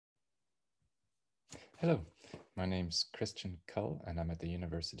Hello, my name's Christian Kull and I'm at the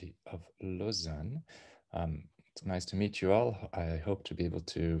University of Lausanne. It's nice to meet you all. I hope to be able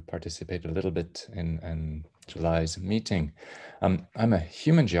to participate a little bit in July's meeting. I'm a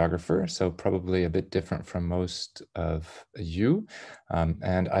human geographer, so probably a bit different from most of you.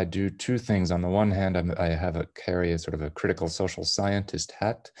 And I do two things. On the one hand, I carry a sort of a critical social scientist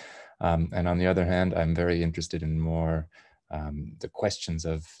hat. And on the other hand, I'm very interested in more the questions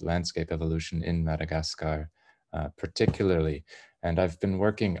of landscape evolution in Madagascar, particularly. And I've been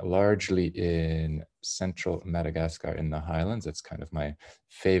working largely in central Madagascar in the highlands. That's kind of my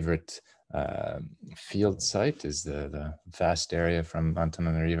favorite field site, is the vast area from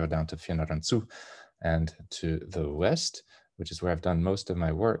Antananarivo down to Fianarantsoa and to the west, which is where I've done most of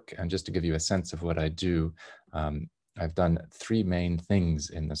my work. And just to give you a sense of what I do, I've done three main things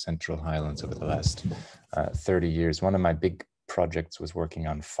in the Central Highlands over the last 30 years. One of my big projects was working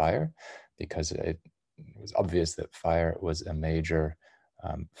on fire, because it was obvious that fire was a major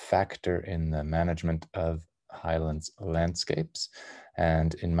factor in the management of highlands landscapes.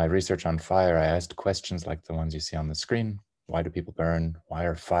 And in my research on fire, I asked questions like the ones you see on the screen. Why do people burn? Why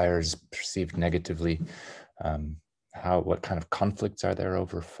are fires perceived negatively? What kind of conflicts are there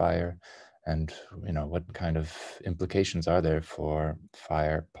over fire? And what kind of implications are there for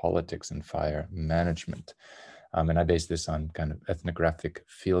fire politics and fire management? And I base this on kind of ethnographic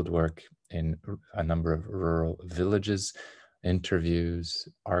fieldwork in a number of rural villages, interviews,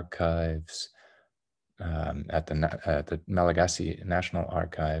 archives, at the Malagasy National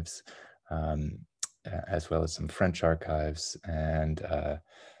Archives, as well as some French archives, and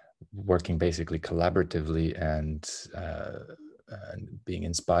working basically collaboratively and being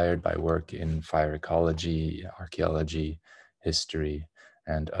inspired by work in fire ecology, archaeology, history,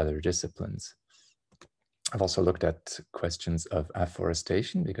 and other disciplines. I've also looked at questions of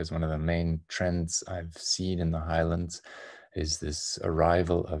afforestation, because one of the main trends I've seen in the highlands is this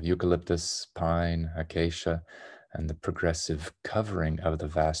arrival of eucalyptus, pine, acacia, and the progressive covering of the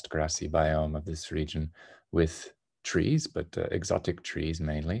vast grassy biome of this region with trees, but exotic trees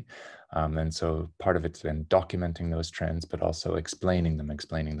mainly. And so part of it's been documenting those trends, but also explaining them,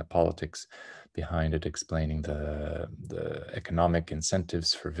 explaining the politics behind it, explaining the economic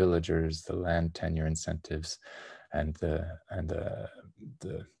incentives for villagers, the land tenure incentives, and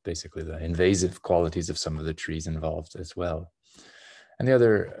basically the invasive qualities of some of the trees involved as well. And the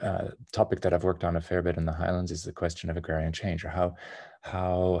other topic that I've worked on a fair bit in the highlands is the question of agrarian change, or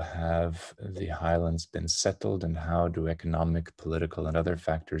how have the highlands been settled, and how do economic, political, and other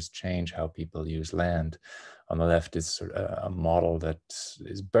factors change how people use land? On the left is sort of a model that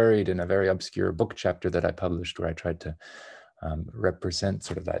is buried in a very obscure book chapter that I published, where I tried to represent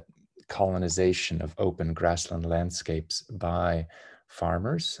sort of that colonization of open grassland landscapes by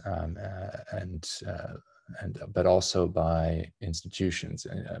farmers, but also by institutions,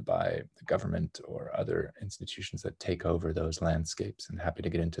 by the government or other institutions that take over those landscapes. And happy to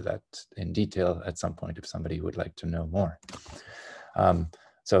get into that in detail at some point if somebody would like to know more.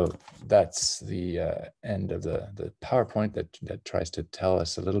 So that's the end of the PowerPoint that tries to tell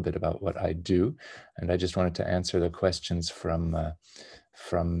us a little bit about what I do. And I just wanted to answer the questions from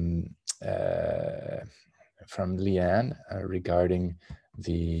Leanne regarding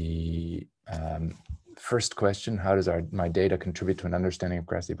the first question: how does my data contribute to an understanding of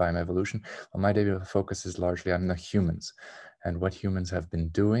grassy biome evolution? Well, my data focuses largely on the humans and what humans have been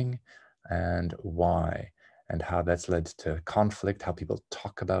doing and why, and how that's led to conflict, how people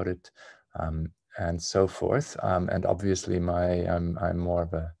talk about it, and so forth. And obviously I'm more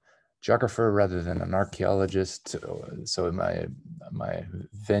of a geographer rather than an archaeologist, so my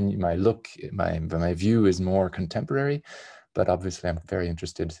view is more contemporary. But obviously, I'm very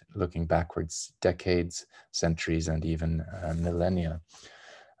interested looking backwards, decades, centuries, and even millennia.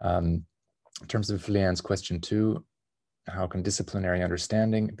 In terms of Leanne's question 2, how can disciplinary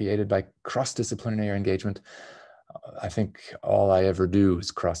understanding be aided by cross-disciplinary engagement? I think all I ever do is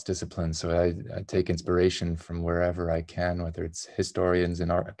cross-discipline. So I take inspiration from wherever I can, whether it's historians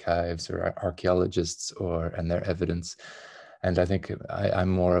in archives or archaeologists and their evidence. And I think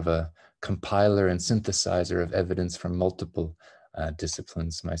I'm more of a compiler and synthesizer of evidence from multiple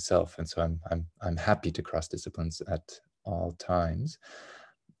disciplines myself. And so I'm happy to cross disciplines at all times.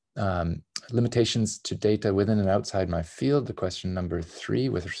 Limitations to data within and outside my field, the question number 3,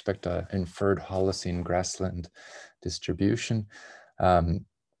 with respect to inferred Holocene grassland distribution.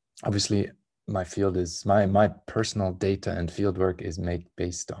 Obviously, my field is, my personal data and fieldwork is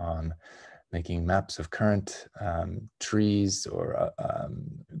based on making maps of current trees or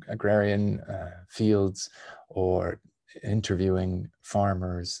agrarian fields, or interviewing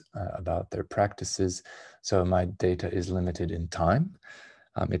farmers about their practices. So my data is limited in time.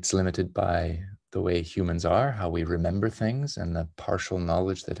 It's limited by the way humans are, how we remember things, and the partial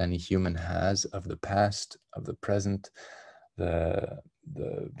knowledge that any human has of the past, of the present, the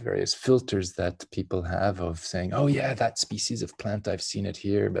various filters that people have of saying, oh yeah, that species of plant, I've seen it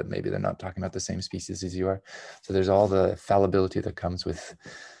here, but maybe they're not talking about the same species as you are. So there's all the fallibility that comes with,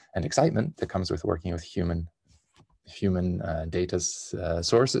 and excitement that comes with working with human data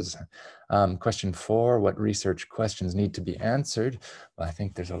sources. Question 4, what research questions need to be answered? Well, I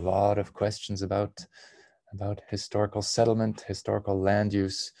think there's a lot of questions about historical settlement, historical land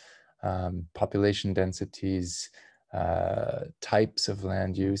use, population densities, types of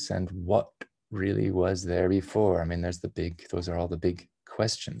land use, and what really was there before. I mean, those are all the big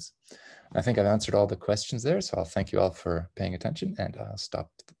questions. I think I've answered all the questions there, so I'll thank you all for paying attention, and I'll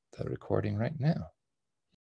stop the recording right now.